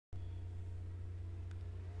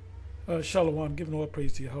Shalom, giving all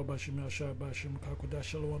praise to you. How about Shemel Shah Bashim Kakudah?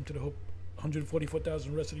 Shalom to the hope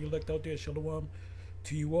 144,000 rest of the elect out there. Shalom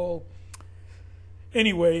to you all.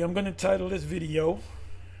 Anyway, I'm going to title this video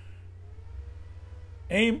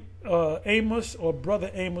Amos, or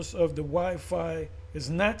Brother Amos of the Wi-Fi, is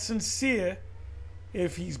not sincere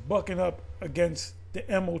if he's bucking up against the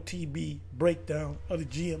MOTB breakdown of the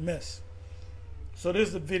GMS. So this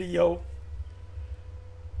is the video.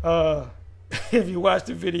 If you watch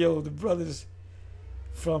the video, the brothers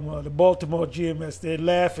from the Baltimore GMS, they're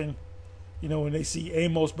laughing, you know, when they see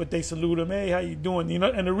Amos, but they salute him. Hey, how you doing? You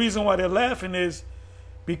know, and the reason why they're laughing is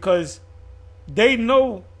because they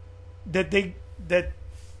know that the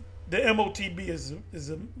MOTB is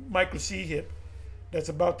a micro C hip that's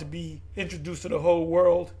about to be introduced to the whole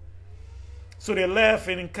world. So they're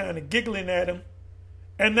laughing and kind of giggling at him.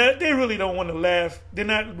 And they really don't want to laugh. They're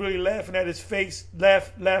not really laughing at his face,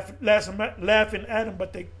 laughing at him,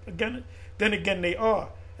 but then again they are.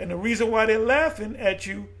 And the reason why they're laughing at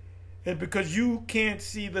you is because you can't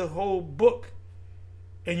see the whole book,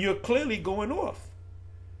 and you're clearly going off.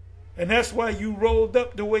 And that's why you rolled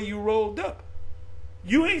up the way you rolled up.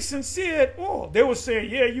 You ain't sincere at all. They were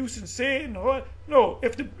saying, "Yeah, you sincere." No,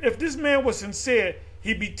 if this man was sincere,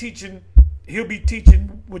 he'll be teaching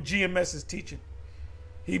what GMS is teaching.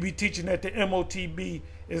 He be teaching that the MOTB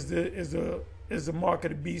is the mark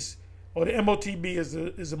of the beast, or the MOTB is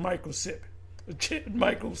a microchip,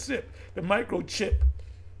 the microchip,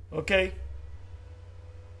 okay.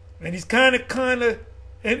 And he's kind of,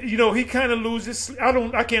 and you know, he kind of loses.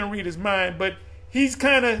 I can't read his mind, but he's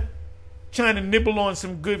kind of trying to nibble on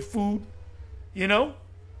some good food, you know.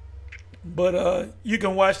 But you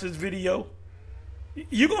can watch this video.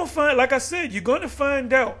 You're gonna find, like I said, you're gonna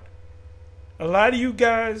find out. A lot of you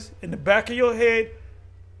guys, in the back of your head,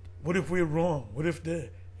 what if we're wrong? What if the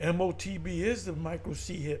MOTB is the micro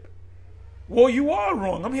C hip? Well, you are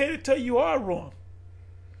wrong. I'm here to tell you are wrong.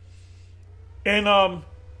 And,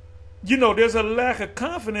 you know, there's a lack of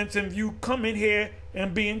confidence in you coming here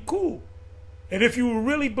and being cool. And if you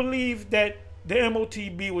really believe that the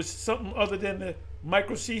MOTB was something other than the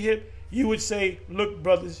micro C hip, you would say, look,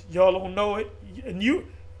 brothers, y'all don't know it.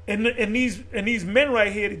 And these men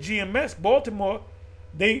right here, the GMS, Baltimore,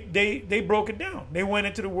 they broke it down. They went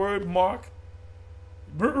into the word mark.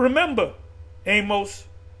 Remember, Amos,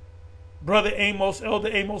 Brother Amos, Elder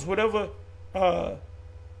Amos, whatever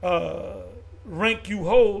rank you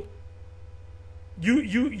hold, you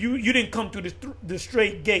didn't come through the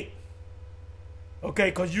straight gate, okay?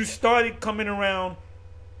 Because you started coming around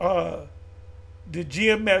the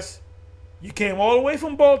GMS. You came all the way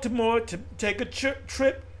from Baltimore to take a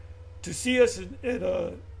trip to see us at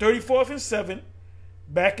 34th and 7th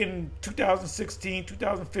back in 2016,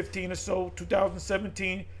 2015 or so,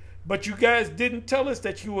 2017. But you guys didn't tell us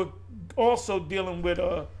that you were also dealing with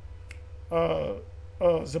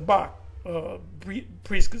Zabak,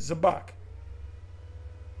 Priest Zabak.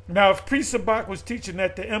 Now, if Priest Zabak was teaching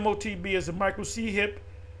that the MOTB is a micro C hip,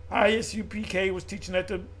 ISUPK was teaching that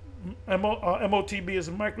the MOTB is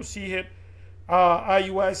a micro C hip,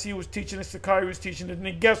 IUIC was teaching it, Sakari was teaching it, and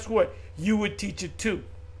then guess what? You would teach it too.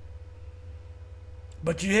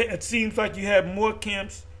 But it seems like you have more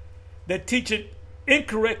camps that teach it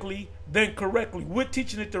incorrectly than correctly. We're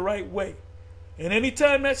teaching it the right way. And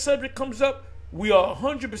anytime that subject comes up, we are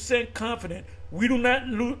 100% confident. We do not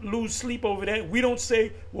lose sleep over that. We don't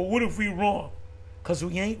say, well, what if we're wrong? Because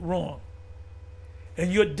we ain't wrong.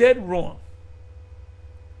 And you're dead wrong.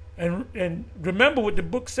 And remember what the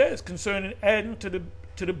book says concerning adding to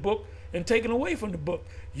the book and taking away from the book.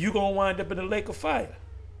 You're going to wind up in the lake of fire.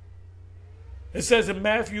 It says in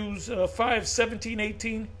Matthew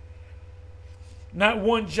 5:17-18, not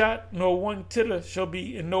one jot nor one tittle shall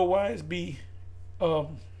be in no wise be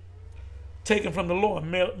taken from the law.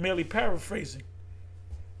 I'm merely paraphrasing.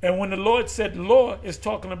 And when the Lord said law, is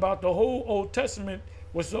talking about the whole Old Testament,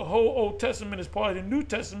 which the whole Old Testament is part of the New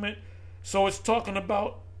Testament. So it's talking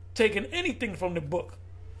about taking anything from the book.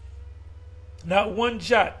 Not one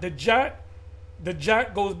jot. The jot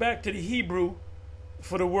goes back to the Hebrew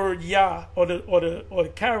for the word Yah, or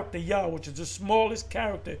the character Yah, which is the smallest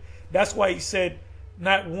character. That's why he said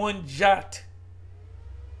not one jot.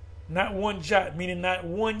 Not one jot, meaning not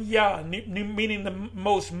one Yah, meaning the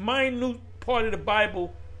most minute part of the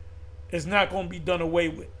Bible is not going to be done away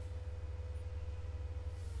with.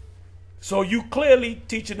 So you clearly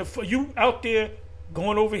teaching you out there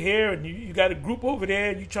going over here, and you got a group over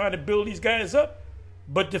there, and you trying to build these guys up,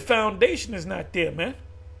 but the foundation is not there, man.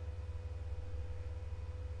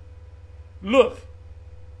 Look,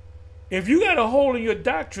 if you got a hole in your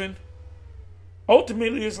doctrine,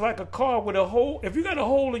 ultimately it's like a car with a hole. If you got a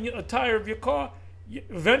hole in a tire of your car,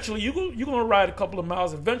 eventually you're going to ride a couple of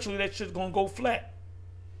miles. Eventually that shit's going to go flat.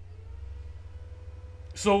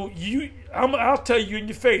 So I'll tell you in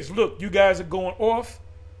your face, look, you guys are going off.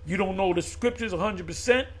 You don't know the scriptures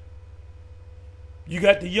 100%. You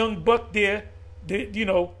got the young buck there, you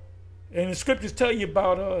know, and the scriptures tell you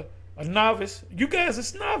about a novice. You guys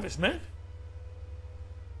are novice, man.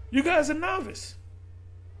 You guys are novice.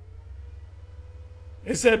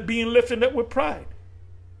 It said being lifted up with pride.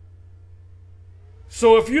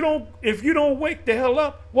 So if you don't wake the hell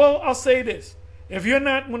up, well, I'll say this. If you're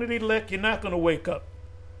not one of the elect, you're not going to wake up.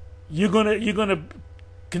 You're gonna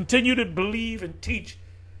continue to believe and teach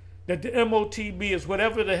that the MOTB is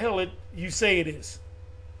whatever the hell you say it is.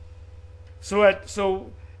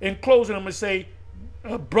 So in closing, I'm gonna say,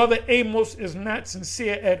 Brother Amos is not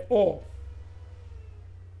sincere at all,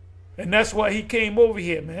 and that's why he came over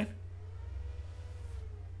here, man.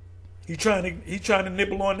 He trying to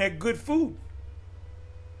nibble on that good food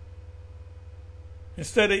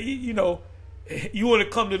instead of, you know, you want to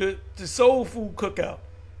come to the soul food cookout.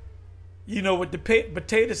 You know, with the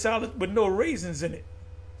potato salad with no raisins in it.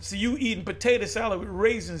 See, you eating potato salad with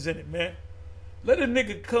raisins in it, man. Let a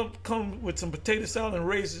nigga come with some potato salad and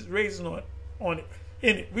raisins on it.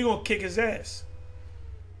 In it. We gonna kick his ass.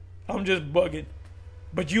 I'm just bugging.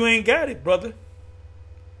 But you ain't got it, brother.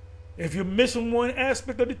 If you're missing one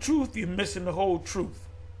aspect of the truth, you're missing the whole truth.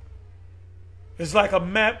 It's like a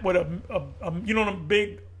map with a you know them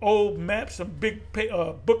big old maps, some big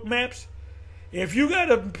book maps. If you got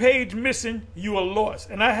a page missing, you are lost.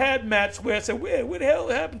 And I had maps where I said, where the hell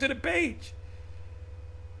happened to the page?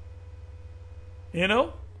 You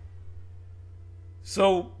know?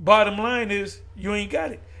 So bottom line is, you ain't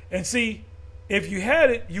got it. And see, if you had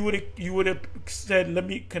it, you would have said,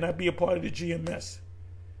 can I be a part of the GMS?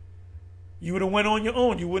 You would have went on your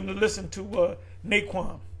own. You wouldn't have listened to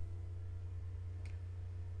Naquan.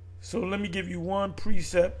 So let me give you one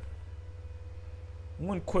precept,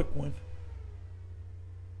 one quick one.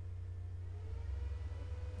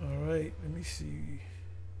 All right, let me see.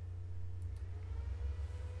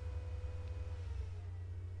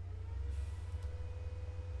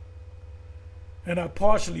 And I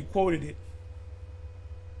partially quoted it,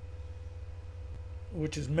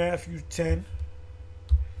 which is Matthew 10.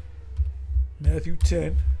 Matthew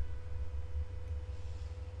 10.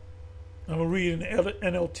 I'm going to read it in the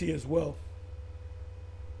NLT as well.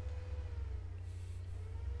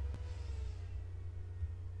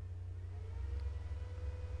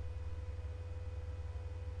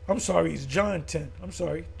 I'm sorry, it's John 10. I'm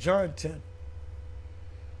sorry, John 10.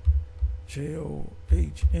 John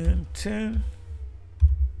 10.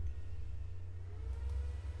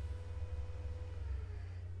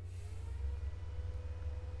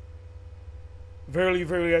 Verily,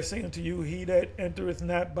 verily, I say unto you, he that entereth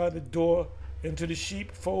not by the door into the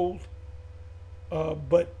sheepfold,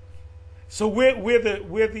 but so we're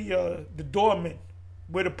the doormen,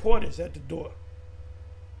 we're the porters at the door.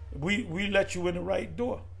 We let you in the right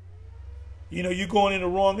door. You know, you're going in the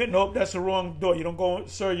wrong end. Nope, that's the wrong door. You don't go,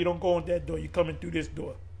 sir, you don't go in that door. You're coming through this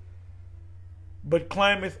door. But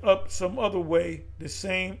climbeth up some other way, the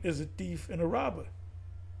same is a thief and a robber.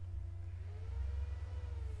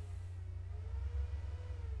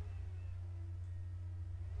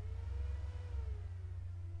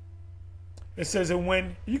 It says, and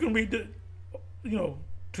when you can read the, you know,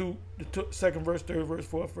 to the second verse, third verse,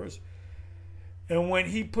 fourth verse. And when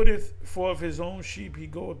he putteth forth his own sheep, he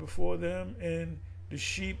goeth before them, and the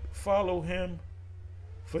sheep follow him,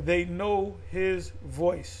 for they know his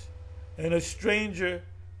voice. And a stranger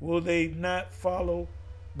will they not follow,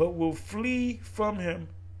 but will flee from him,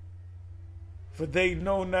 for they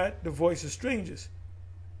know not the voice of strangers.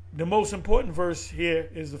 The most important verse here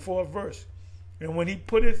is the fourth verse. And when he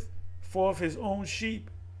putteth forth his own sheep,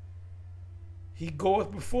 he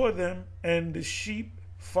goeth before them, and the sheep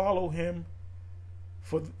follow him,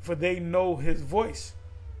 for they know his voice.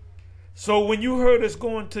 So when you heard us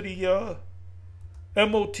going to the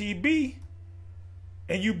MOTB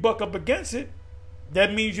and you buck up against it,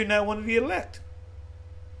 that means you're not one of the elect.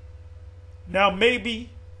 Now maybe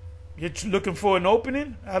you're looking for an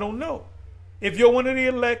opening. I don't know. If you're one of the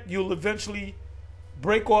elect, you'll eventually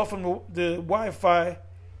break off from the Wi-Fi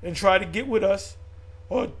and try to get with us,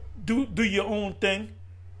 or do your own thing,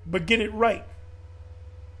 but get it right.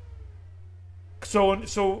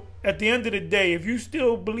 So at the end of the day, if you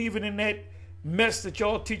still believing in that mess that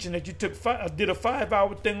y'all teaching that you did a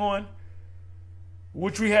 5-hour thing on,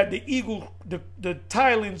 which we had the eagle, the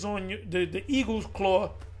tilings on you, the eagle's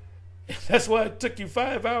claw, that's why it took you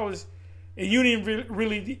 5 hours, and you didn't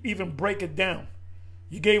really even break it down.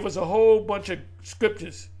 You gave us a whole bunch of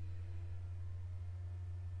scriptures,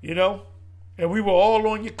 you know, and we were all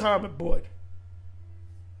on your comment board.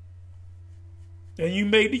 And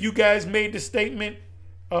you guys made the statement,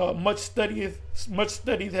 much studies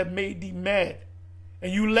have made thee mad.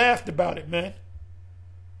 And you laughed about it, man.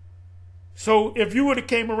 So if you would have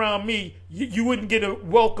came around me, you wouldn't get a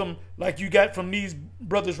welcome like you got from these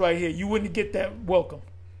brothers right here. You wouldn't get that welcome.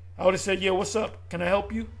 I would have said, yeah, what's up? Can I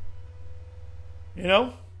help you? You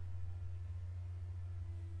know?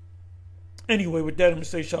 Anyway, with that, I'm going to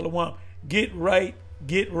say shalom. Get right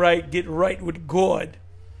with God.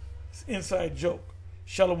 It's an inside joke.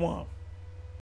 Shalom.